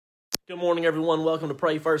Good morning, everyone. Welcome to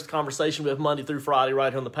Pray First Conversation with Monday through Friday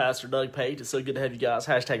right here on the Pastor Doug page. It's so good to have you guys.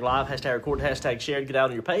 Hashtag live, hashtag recorded, hashtag shared. Get out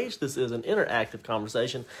on your page. This is an interactive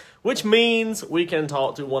conversation, which means we can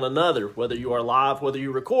talk to one another, whether you are live, whether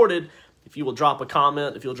you're recorded. If you will drop a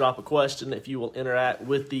comment, if you'll drop a question, if you will interact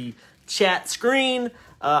with the chat screen,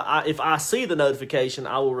 if I see the notification,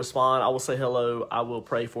 I will respond. I will say hello. I will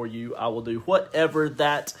pray for you. I will do whatever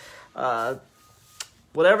that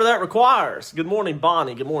requires. Good morning,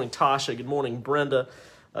 Bonnie. Good morning, Tasha. Good morning, Brenda.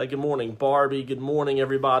 Good morning, Barbie. Good morning,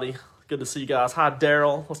 everybody. Good to see you guys. Hi,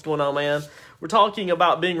 Daryl. What's going on, man? We're talking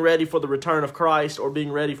about being ready for the return of Christ or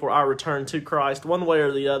being ready for our return to Christ. One way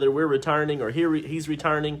or the other, we're returning or he's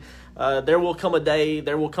returning. There will come a day,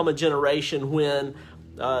 there will come a generation when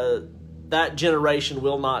that generation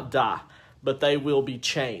will not die, but they will be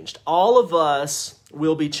changed. All of us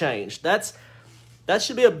will be changed. That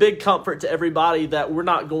should be a big comfort to everybody that we're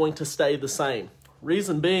not going to stay the same.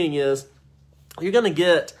 Reason being is you're going to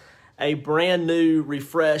get a brand new,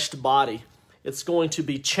 refreshed body. It's going to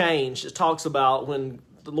be changed. It talks about when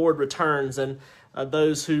the Lord returns and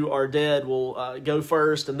those who are dead will go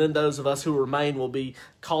first, and then those of us who remain will be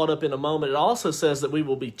caught up in a moment. It also says that we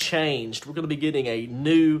will be changed. We're going to be getting a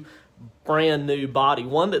new, brand new body,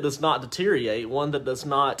 one that does not deteriorate, one that does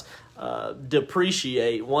not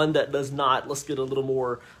depreciate, one that does not, let's get a little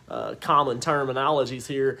more common terminologies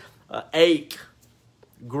here, ache,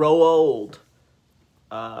 grow old,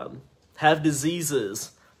 have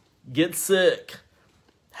diseases, get sick,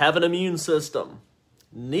 have an immune system,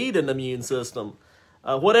 need an immune system.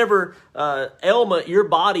 Whatever ailment your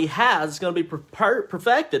body has is going to be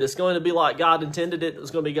perfected. It's going to be like God intended it. It's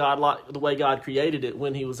going to be like the way God created it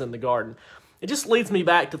when he was in the garden. It just leads me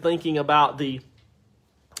back to thinking about the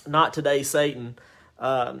Not Today Satan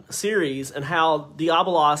series and how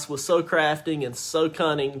Diabolos was so crafting and so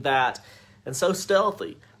cunning and so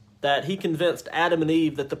stealthy that he convinced Adam and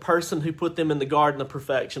Eve that the person who put them in the garden of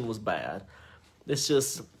perfection was bad. It's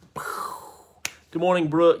just... Good morning,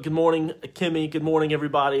 Brooke. Good morning, Kimmy. Good morning,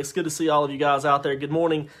 everybody. It's good to see all of you guys out there. Good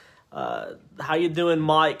morning. How you doing,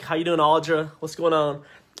 Mike? How you doing, Audra? What's going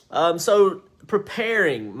on? So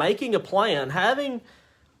preparing, making a plan, having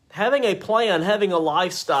a plan, having a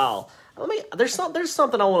lifestyle. There's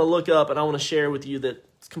something I want to look up and I want to share with you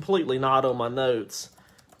that's completely not on my notes.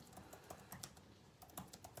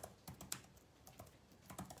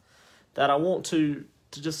 That I want to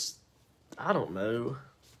just, I don't know.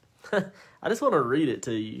 I just want to read it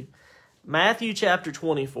to you. Matthew chapter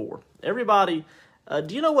 24. Everybody,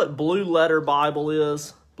 do you know what Blue Letter Bible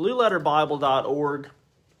is? BlueLetterBible.org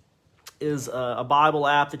is a Bible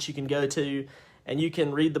app that you can go to, and you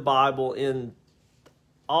can read the Bible in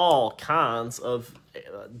all kinds of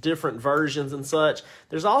different versions and such.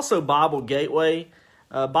 There's also Bible Gateway.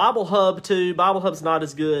 Bible Hub too. Bible Hub's not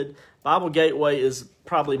as good. Bible Gateway is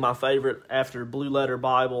probably my favorite after Blue Letter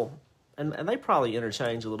Bible, and they probably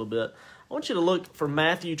interchange a little bit. I want you to look for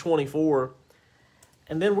Matthew 24,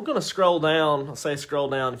 and then we're going to scroll down. I'll say scroll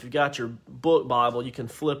down. If you've got your book Bible, you can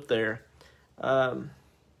flip there to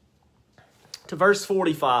verse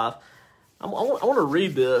 45. I want to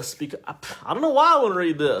read this because I don't know why I want to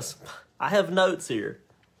read this. I have notes here.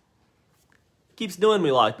 He keeps doing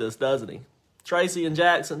me like this, doesn't he? Tracy and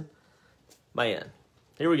Jackson, man,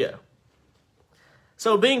 here we go.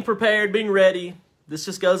 So being prepared, being ready, this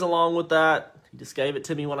just goes along with that. He just gave it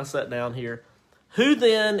to me when I sat down here. Who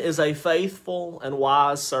then is a faithful and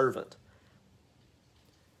wise servant?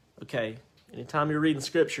 Okay, anytime you're reading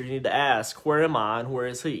scripture, you need to ask, where am I and where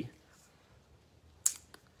is he?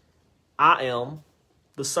 I am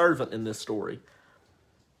the servant in this story.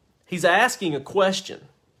 He's asking a question.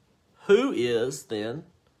 Who is then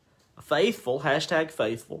a faithful, hashtag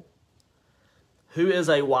faithful? Who is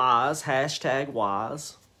a wise, hashtag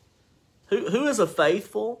wise? Who is a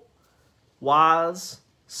faithful, wise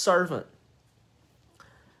servant?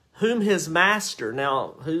 Whom his master,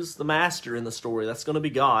 now who's the master in the story? That's going to be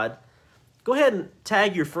God. Go ahead and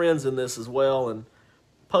tag your friends in this as well and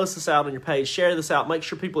post this out on your page. Share this out. Make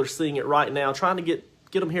sure people are seeing it right now. Trying to get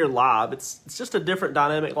them here live. It's just a different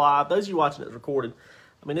dynamic live. Those of you watching it recorded,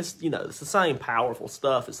 I mean, it's the same powerful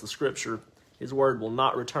stuff. It's the scripture. His word will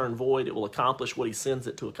not return void. It will accomplish what he sends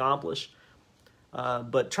it to accomplish.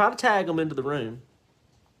 But try to tag them into the room.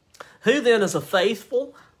 Who then is a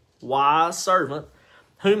faithful, wise servant,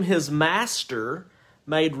 whom his master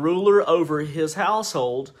made ruler over his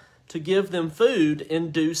household to give them food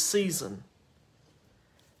in due season?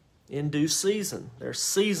 In due season. There's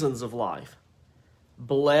seasons of life.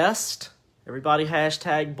 Blessed. Everybody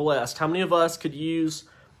hashtag blessed. How many of us could use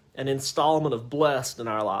an installment of blessed in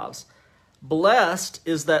our lives? Blessed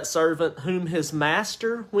is that servant whom his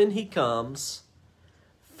master, when he comes,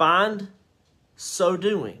 find so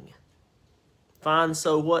doing. Find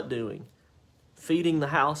so what doing? Feeding the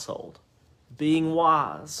household, being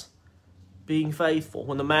wise, being faithful.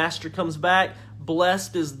 When the master comes back,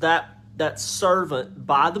 blessed is that servant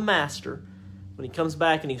by the master when he comes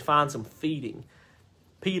back and he finds him feeding.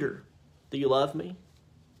 Peter, do you love me?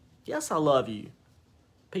 Yes, I love you.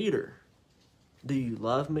 Peter, do you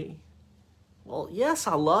love me? Well, yes,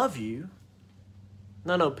 I love you.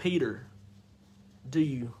 No, Peter, do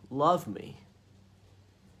you love me?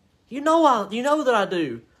 You know that I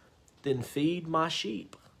do. Then feed my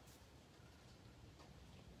sheep.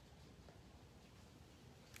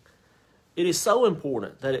 It is so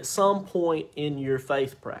important that at some point in your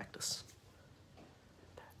faith practice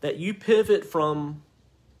that you pivot from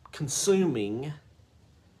consuming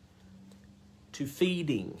to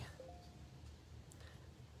feeding.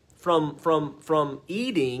 From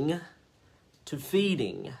eating to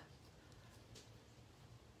feeding.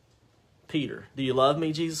 Peter, do you love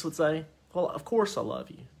me, Jesus would say? Well, of course I love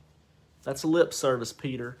you. That's lip service,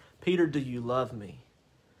 Peter. Peter, do you love me?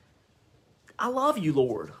 I love you,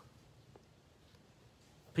 Lord.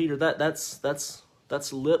 Peter, that's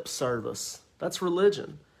lip service. That's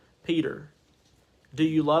religion. Peter, do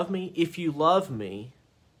you love me? If you love me,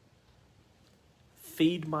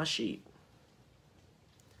 feed my sheep.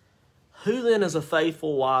 Who then is a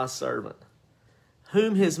faithful, wise servant,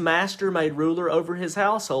 whom his master made ruler over his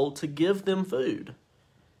household to give them food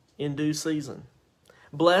in due season?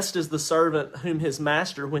 Blessed is the servant whom his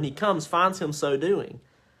master, when he comes, finds him so doing.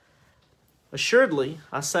 Assuredly,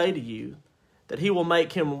 I say to you, that he will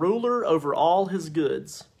make him ruler over all his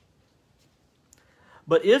goods.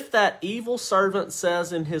 But if that evil servant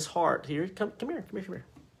says in his heart, come here.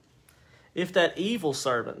 If that evil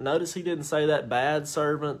servant, notice he didn't say that bad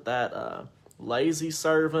servant, that lazy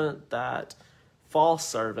servant, that false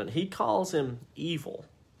servant. He calls him evil.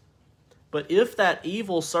 But if that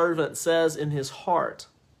evil servant says in his heart,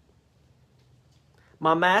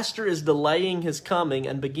 my master is delaying his coming,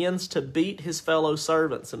 and begins to beat his fellow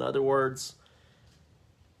servants. In other words,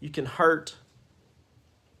 you can hurt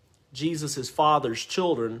Jesus' Father's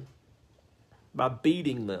children by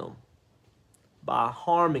beating them, by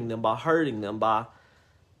harming them, by hurting them, by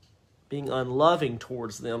being unloving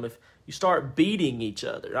towards them. If you start beating each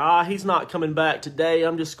other, he's not coming back today,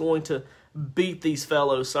 I'm just going to beat these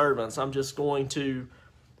fellow servants. I'm just going to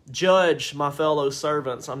judge my fellow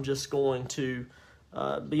servants. I'm just going to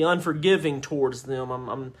be unforgiving towards them.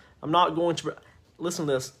 I'm not going to... Listen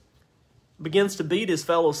to this. Begins to beat his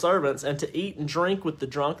fellow servants and to eat and drink with the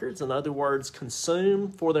drunkards. In other words, consume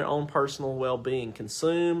for their own personal well-being.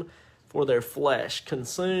 Consume for their flesh.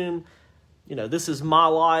 Consume, this is my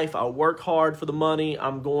life. I work hard for the money.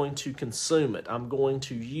 I'm going to consume it. I'm going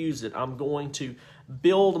to use it. I'm going to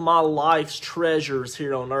build my life's treasures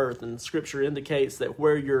here on earth. And Scripture indicates that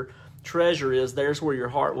where your treasure is, there's where your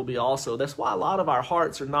heart will be also. That's why a lot of our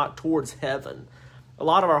hearts are not towards heaven. A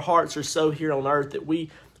lot of our hearts are so here on earth that we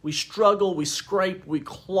struggle, we scrape, we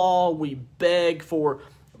claw, we beg for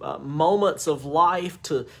moments of life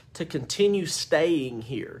to continue staying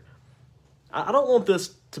here. I don't want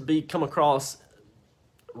this to come across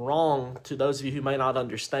wrong to those of you who may not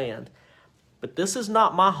understand, but this is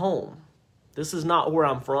not my home. This is not where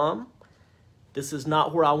I'm from. This is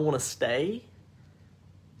not where I want to stay.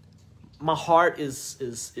 My heart is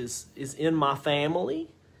in my family.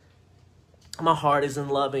 My heart is in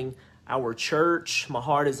loving our church. My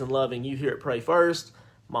heart is in loving you here at Pray First.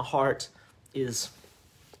 My heart is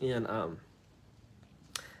in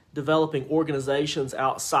developing organizations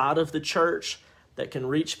outside of the church that can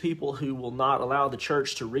reach people who will not allow the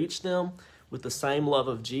church to reach them with the same love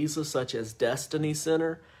of Jesus, such as Destiny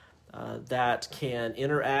Center, that can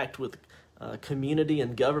interact with community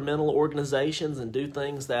and governmental organizations and do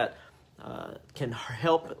things that can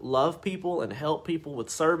help love people and help people with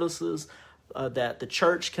services that the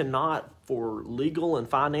church cannot, for legal and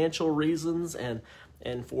financial reasons,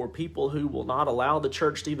 and for people who will not allow the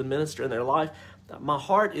church to even minister in their life. My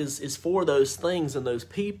heart is for those things and those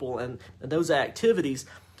people and those activities,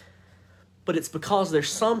 but it's because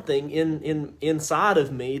there's something inside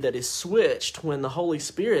of me that is switched when the Holy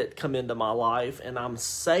Spirit come into my life and I'm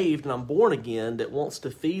saved and I'm born again, that wants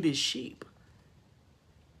to feed his sheep,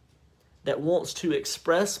 that wants to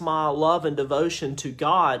express my love and devotion to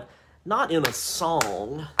God, not in a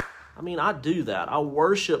song. I mean, I do that. I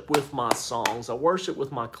worship with my songs. I worship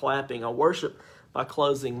with my clapping. I worship by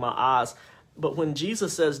closing my eyes. But when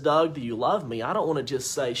Jesus says, Doug, do you love me? I don't want to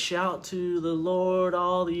just say, shout to the Lord,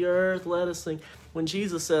 all the earth, let us sing. When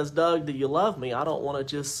Jesus says, Doug, do you love me? I don't want to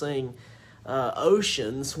just sing,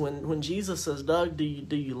 oceans. When Jesus says, Doug, do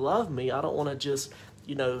you love me? I don't want to just,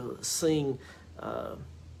 sing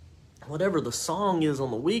whatever the song is on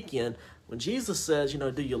the weekend. When Jesus says,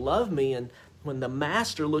 do you love me? And when the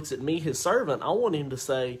master looks at me, his servant, I want him to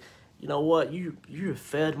say, you know what, you have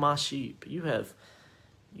fed my sheep. You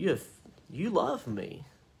love me.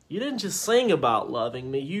 You didn't just sing about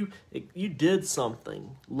loving me. You did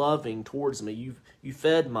something loving towards me. You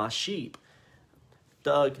fed my sheep.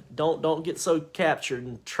 Doug, don't get so captured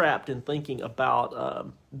and trapped in thinking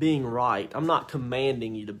about being right. I'm not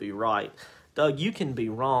commanding you to be right. Doug, you can be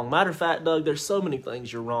wrong. Matter of fact, Doug, there's so many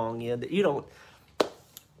things you're wrong in that you don't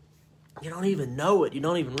even know it. You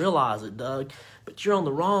don't even realize it, Doug. But you're on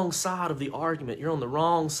the wrong side of the argument. You're on the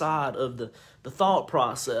wrong side of the thought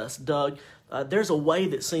process, Doug. There's a way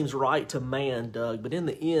that seems right to man, Doug, but in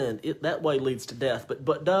the end, that way leads to death.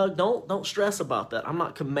 But Doug, don't stress about that. I'm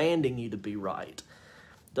not commanding you to be right,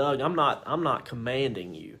 Doug. I'm not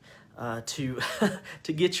commanding you to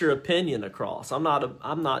to get your opinion across. I'm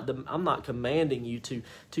not commanding you to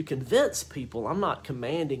convince people. I'm not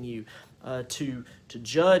commanding you to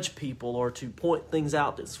judge people or to point things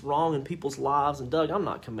out that's wrong in people's lives. And Doug, I'm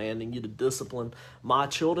not commanding you to discipline my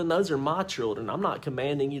children. Those are my children. I'm not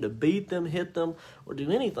commanding you to beat them, hit them, or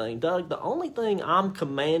do anything. Doug, the only thing I'm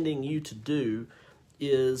commanding you to do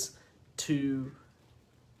is to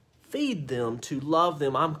feed them, to love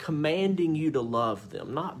them. I'm commanding you to love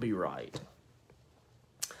them, not be right.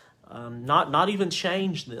 Not even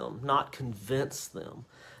change them, not convince them,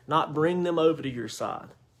 not bring them over to your side.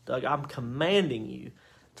 Doug, I'm commanding you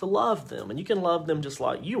to love them. And you can love them just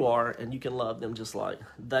like you are, and you can love them just like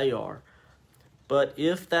they are. But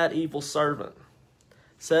if that evil servant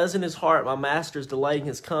says in his heart, my master is delaying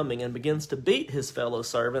his coming, and begins to beat his fellow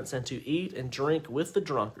servants and to eat and drink with the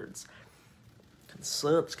drunkards,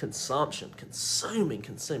 consuming.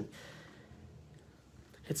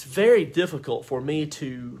 It's very difficult for me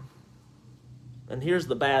to, and here's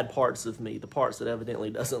the bad parts of me, the parts that evidently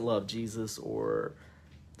doesn't love Jesus, or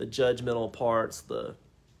the judgmental parts, the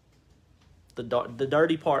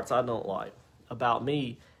dirty parts I don't like about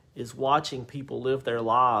me, is watching people live their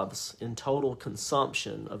lives in total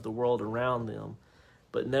consumption of the world around them,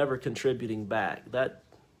 but never contributing back. That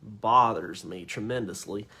bothers me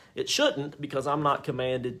tremendously. It shouldn't, because I'm not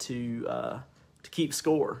commanded to keep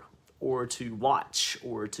score or to watch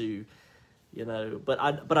or to, but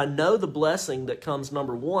I know the blessing that comes,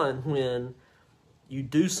 number one, when you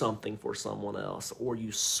do something for someone else, or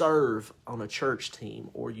you serve on a church team,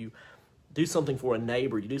 or you do something for a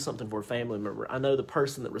neighbor, you do something for a family member. I know the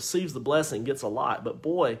person that receives the blessing gets a lot, but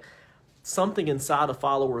boy, something inside a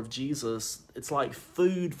follower of Jesus, it's like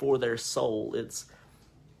food for their soul. It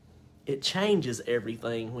changes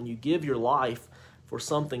everything when you give your life for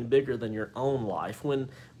something bigger than your own life. When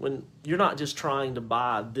you're not just trying to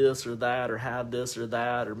buy this or that, or have this or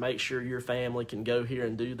that, or make sure your family can go here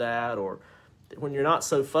and do that, or when you're not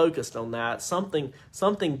so focused on that, something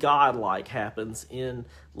God-like happens in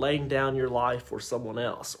laying down your life for someone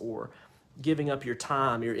else, or giving up your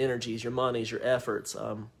time, your energies, your monies, your efforts.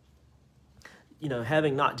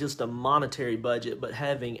 Having not just a monetary budget, but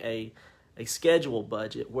having a scheduled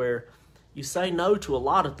budget where you say no to a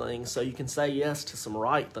lot of things so you can say yes to some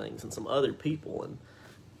right things and some other people. And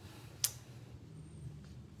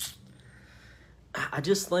I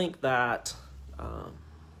just think that I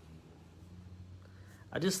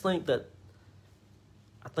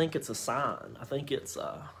think it's a sign. I think it's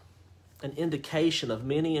an indication of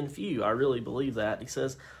many and few. I really believe that. He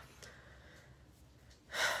says,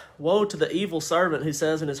 woe to the evil servant who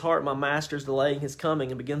says in his heart, my master is delaying his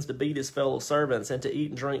coming, and begins to beat his fellow servants and to eat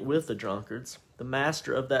and drink with the drunkards. The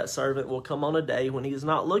master of that servant will come on a day when he is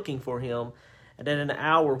not looking for him, and at an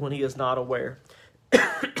hour when he is not aware.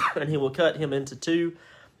 And he will cut him into two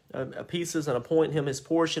pieces and appoint him his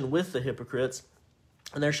portion with the hypocrites,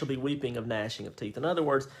 and there shall be weeping of gnashing of teeth. In other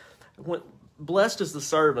words, blessed is the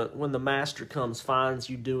servant when the master comes, finds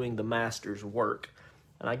you doing the master's work.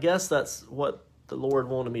 And I guess that's what the Lord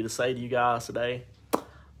wanted me to say to you guys today.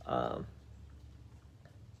 Can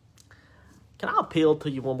I appeal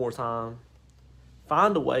to you one more time?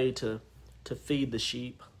 Find a way to feed the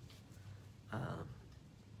sheep.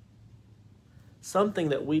 Something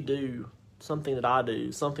that we do, something that I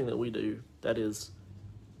do, something that we do that is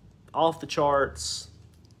off the charts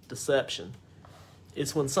deception.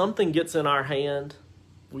 It's when something gets in our hand,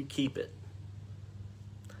 we keep it.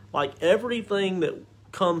 Like everything that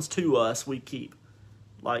comes to us, we keep.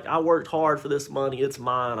 Like, I worked hard for this money, it's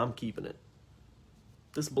mine, I'm keeping it.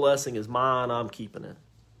 This blessing is mine, I'm keeping it.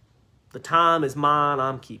 The time is mine,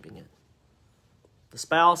 I'm keeping it. The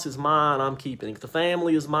spouse is mine, I'm keeping it. The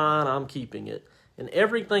family is mine, I'm keeping it. And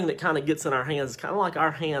everything that kind of gets in our hands is kind of like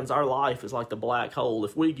our hands. Our life is like the black hole.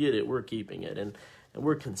 If we get it, we're keeping it, and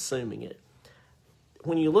we're consuming it.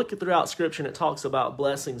 When you look at throughout Scripture and it talks about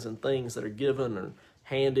blessings and things that are given or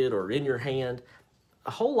handed or in your hand,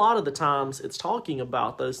 a whole lot of the times it's talking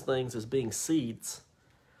about those things as being seeds.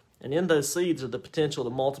 And in those seeds are the potential to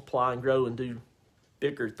multiply and grow and do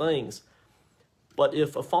bigger things. But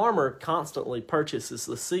if a farmer constantly purchases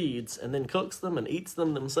the seeds and then cooks them and eats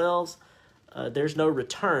them themselves, there's no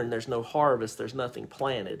return, there's no harvest, there's nothing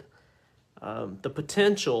planted. The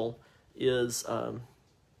potential is,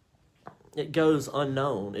 it goes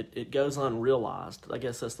unknown, it goes unrealized. I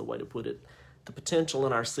guess that's the way to put it. The potential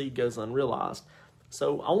in our seed goes unrealized.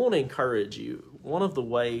 So I want to encourage you, one of the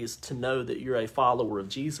ways to know that you're a follower of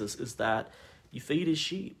Jesus is that you feed his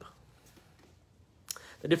sheep.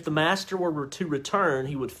 That if the master were to return,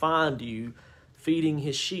 he would find you feeding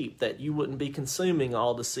his sheep, that you wouldn't be consuming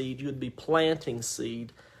all the seed, you would be planting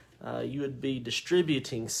seed, you would be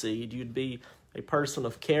distributing seed, you'd be a person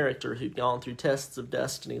of character who'd gone through tests of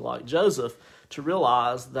destiny like Joseph to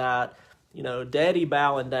realize that, you know, daddy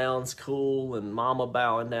bowing down's cool, and mama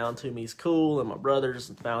bowing down to me is cool, and my brothers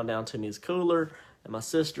bowing down to me is cooler, and my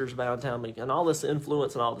sisters bowing down to me, and all this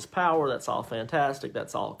influence and all this power, that's all fantastic,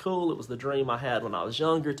 that's all cool. It was the dream I had when I was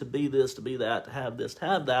younger, to be this, to be that, to have this, to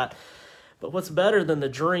have that. But what's better than the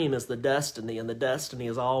dream is the destiny, and the destiny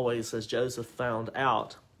is always, as Joseph found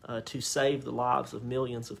out, to save the lives of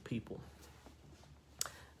millions of people.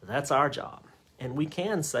 That's our job, and we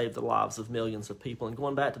can save the lives of millions of people. And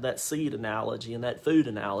going back to that seed analogy and that food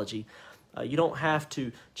analogy, you don't have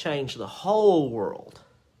to change the whole world.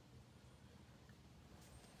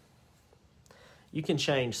 You can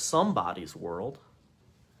change somebody's world,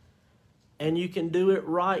 and you can do it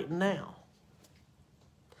right now.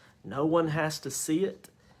 No one has to see it.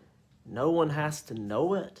 No one has to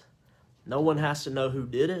know it. No one has to know who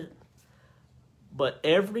did it. But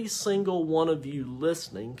every single one of you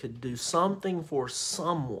listening could do something for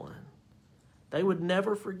someone they would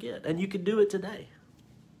never forget. And you could do it today.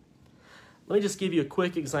 Let me just give you a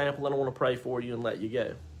quick example, and I want to pray for you and let you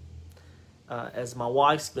go. As my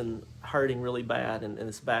wife's been hurting really bad in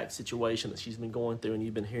this back situation that she's been going through, and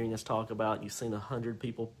you've been hearing us talk about, you've seen 100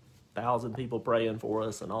 people, 1,000 people praying for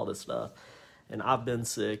us and all this stuff. And I've been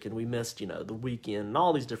sick, and we missed, the weekend and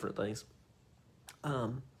all these different things.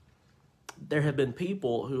 There have been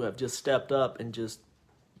people who have just stepped up and just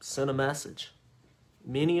sent a message.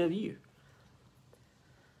 Many of you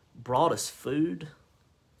brought us food,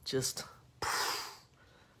 just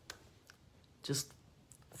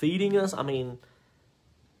feeding us. I mean,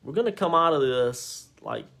 we're going to come out of this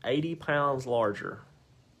like 80 pounds larger.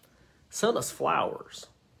 Sent us flowers.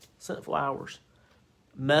 Sent flowers.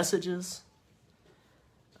 Messages.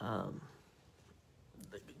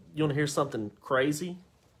 You want to hear something crazy?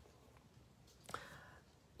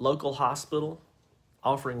 Local hospital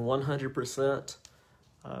offering 100%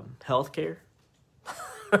 health care.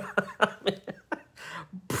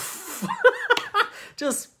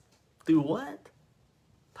 Just do what?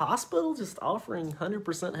 Hospital just offering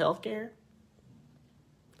 100% health care?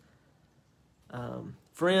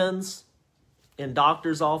 Friends in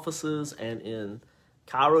doctor's offices and in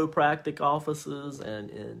chiropractic offices and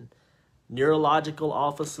in neurological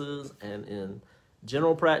offices and in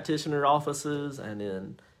general practitioner offices and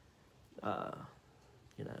in,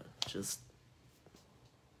 just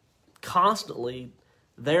constantly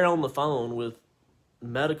there on the phone with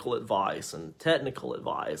medical advice and technical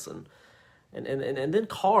advice and then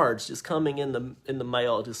cards just coming in the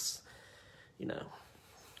mail. Just,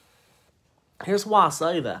 here's why I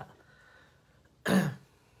say that.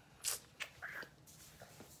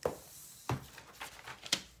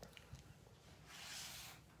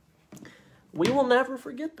 We will never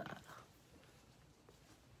forget that.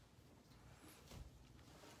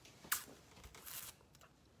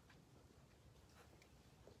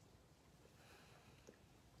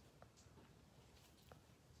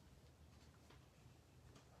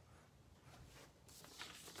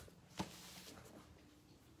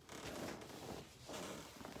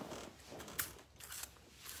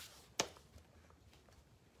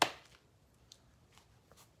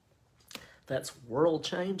 That's world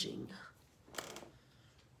changing.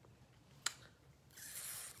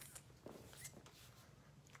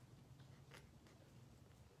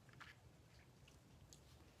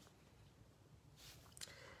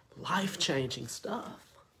 Life-changing stuff.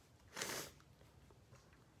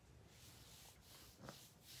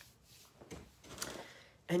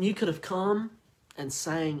 And you could have come and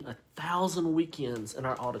sang 1,000 weekends in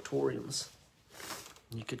our auditoriums.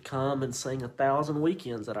 You could come and sing 1,000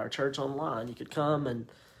 weekends at our church online. You could come and,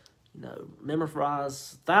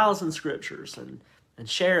 memorize 1,000 scriptures and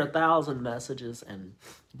share 1,000 messages and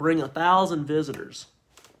bring 1,000 visitors.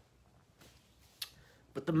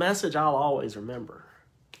 But the message I'll always remember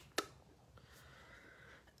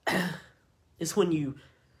is when you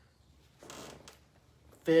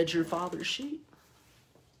fed your father's sheep.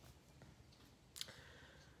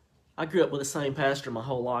 I grew up with the same pastor my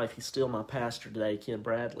whole life. He's still my pastor today, Ken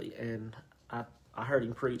Bradley, and I heard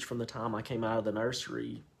him preach from the time I came out of the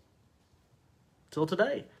nursery till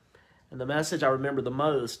today. And the message I remember the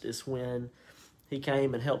most is when he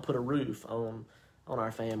came and helped put a roof on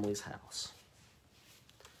our family's house.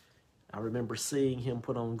 I remember seeing him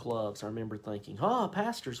put on gloves. I remember thinking,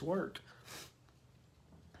 pastors work.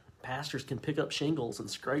 Pastors can pick up shingles and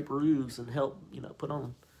scrape roofs and help, put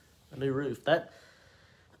on a new roof. That,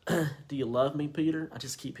 do you love me, Peter? I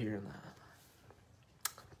just keep hearing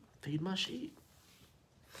that. Feed my sheep.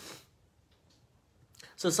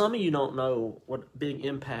 So some of you don't know what big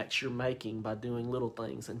impacts you're making by doing little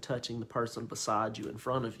things and touching the person beside you, in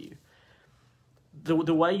front of you. The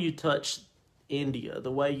way you touch India,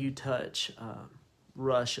 the way you touch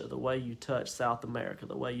Russia, the way you touch South America,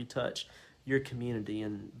 the way you touch your community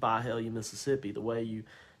in Byhalia, Mississippi, the way you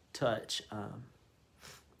touch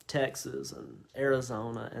Texas and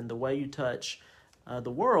Arizona, and the way you touch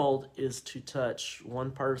the world is to touch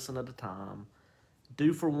one person at a time.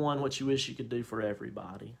 Do for one what you wish you could do for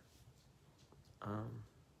everybody. And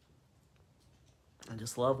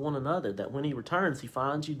just love one another, that when he returns, he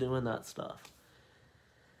finds you doing that stuff.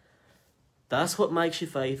 That's what makes you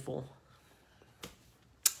faithful.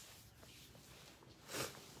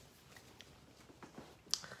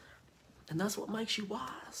 And that's what makes you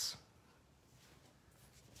wise.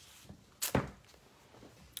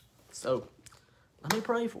 So, let me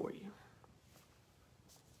pray for you.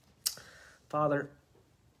 Father,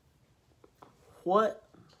 what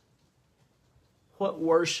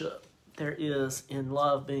worship there is in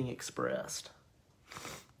love being expressed.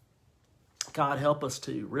 God, help us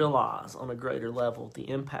to realize on a greater level the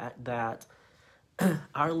impact that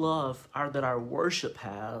our love, that our worship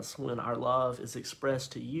has when our love is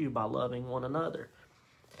expressed to you by loving one another.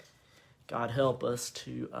 God, help us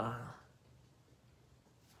to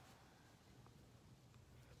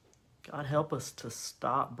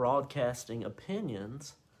stop broadcasting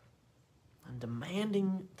opinions and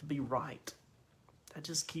demanding to be right. That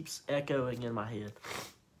just keeps echoing in my head.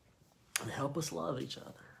 And help us love each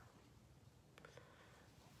other.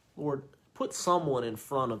 Lord, put someone in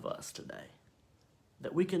front of us today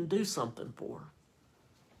that we can do something for.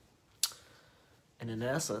 And in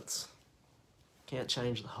essence, can't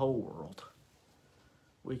change the whole world.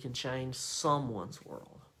 We can change someone's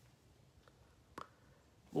world.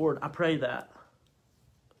 Lord, I pray that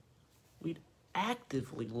we'd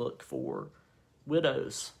actively look for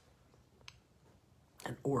widows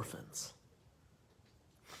and orphans.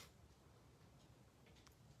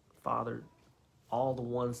 Father, all the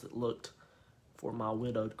ones that looked for my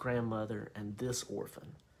widowed grandmother and this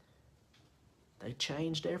orphan, they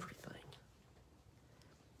changed everything.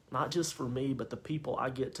 Not just for me, but the people I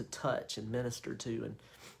get to touch and minister to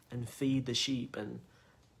and feed the sheep. And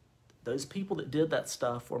those people that did that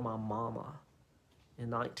stuff for my mama in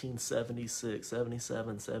 1976,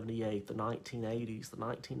 77, 78, the 1980s, the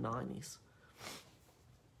 1990s,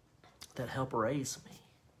 that helped raise me,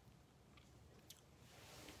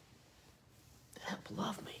 that helped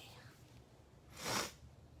love me.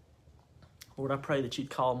 Lord, I pray that you'd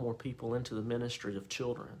call more people into the ministry of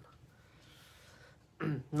children.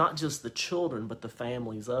 Not just the children, but the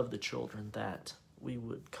families of the children, that we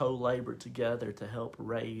would co-labor together to help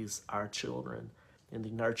raise our children in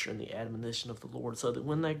the nurture and the admonition of the Lord, so that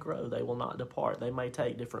when they grow, they will not depart. They may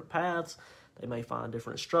take different paths, they may find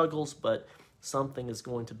different struggles, but something is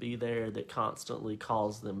going to be there that constantly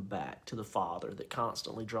calls them back to the Father, that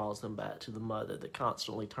constantly draws them back to the Mother, that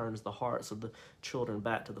constantly turns the hearts of the children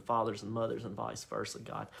back to the fathers and mothers, and vice versa,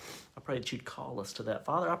 God. I pray that you'd call us to that.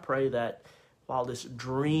 Father, I pray that while this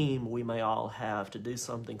dream we may all have to do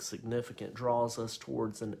something significant draws us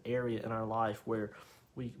towards an area in our life where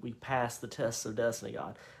we pass the tests of destiny,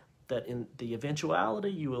 God, that in the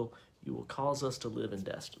eventuality you will cause us to live in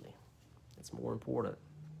destiny. It's more important.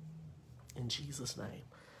 In Jesus' name,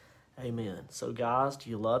 amen. So guys, do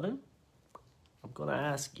you love him? I'm going to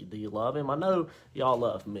ask you, do you love him? I know y'all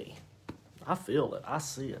love me. I feel it. I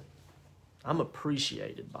see it. I'm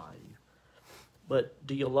appreciated by you. But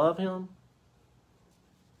do you love him?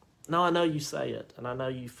 No, I know you say it, and I know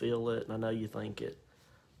you feel it, and I know you think it.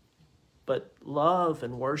 But love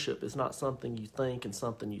and worship is not something you think and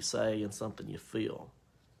something you say and something you feel.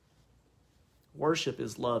 Worship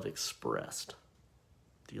is love expressed.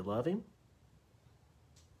 Do you love him?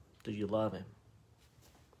 Do you love him?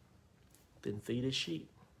 Then feed his sheep.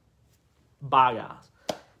 Bye,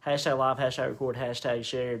 guys. Hashtag live, hashtag record, hashtag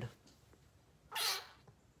shared.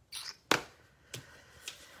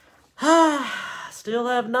 Still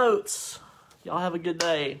have notes. Y'all have a good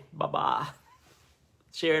day. Bye-bye.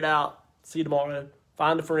 Share it out. See you tomorrow.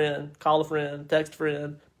 Find a friend. Call a friend. Text a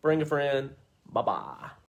friend. Bring a friend. Bye-bye.